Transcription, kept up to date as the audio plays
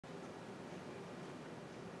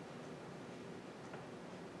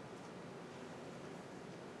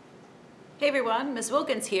Hey everyone, Ms.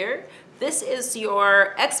 Wilkins here. This is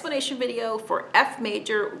your explanation video for F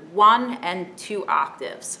major 1 and 2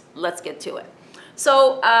 octaves. Let's get to it.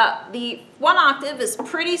 So the 1 octave is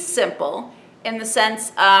pretty simple in the sense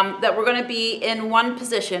that we're going to be in one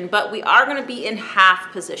position, but we are going to be in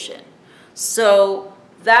half position. So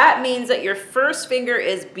that means that your first finger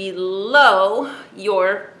is below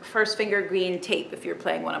your first finger green tape if you're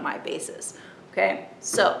playing one of my basses. Okay,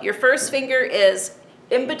 so your first finger is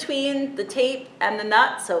in between the tape and the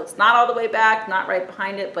nut, so it's not all the way back, not right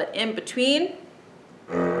behind it, but in between.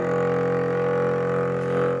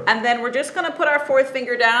 And then we're just gonna put our fourth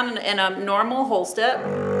finger down in a normal whole step.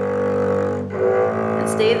 And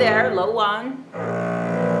stay there, low 1.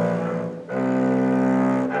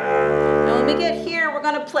 And when we get here, we're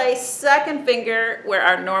gonna play second finger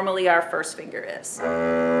where normally our first finger is.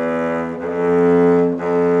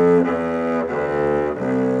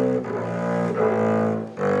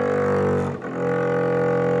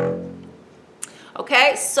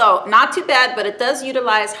 Okay, so not too bad, but it does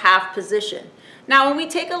utilize half position. Now, when we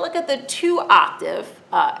take a look at the 2 octave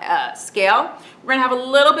scale, we're going to have a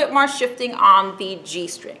little bit more shifting on the G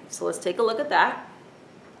string. So let's take a look at that.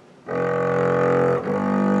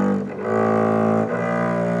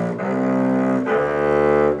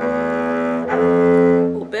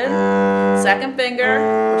 Open, second finger,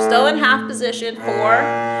 we're still in half position, 4.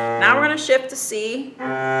 Now we're going to shift to C, 4,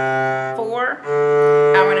 and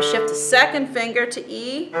we're going to shift the second finger to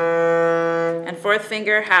E, and fourth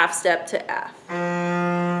finger half step to F.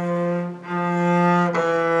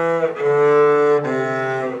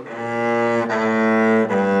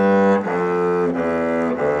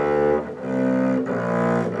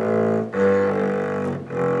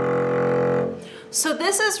 So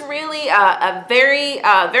this is really very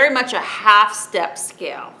much a half step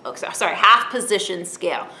scale. Oh, sorry, half position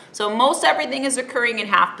scale. So most everything is occurring in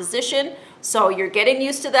half position. So you're getting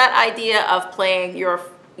used to that idea of playing your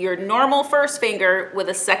normal first finger with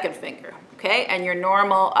a second finger, okay? And your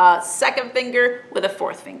normal second finger with a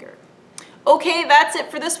fourth finger. Okay, that's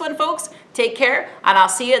it for this one, folks. Take care, and I'll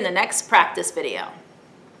see you in the next practice video.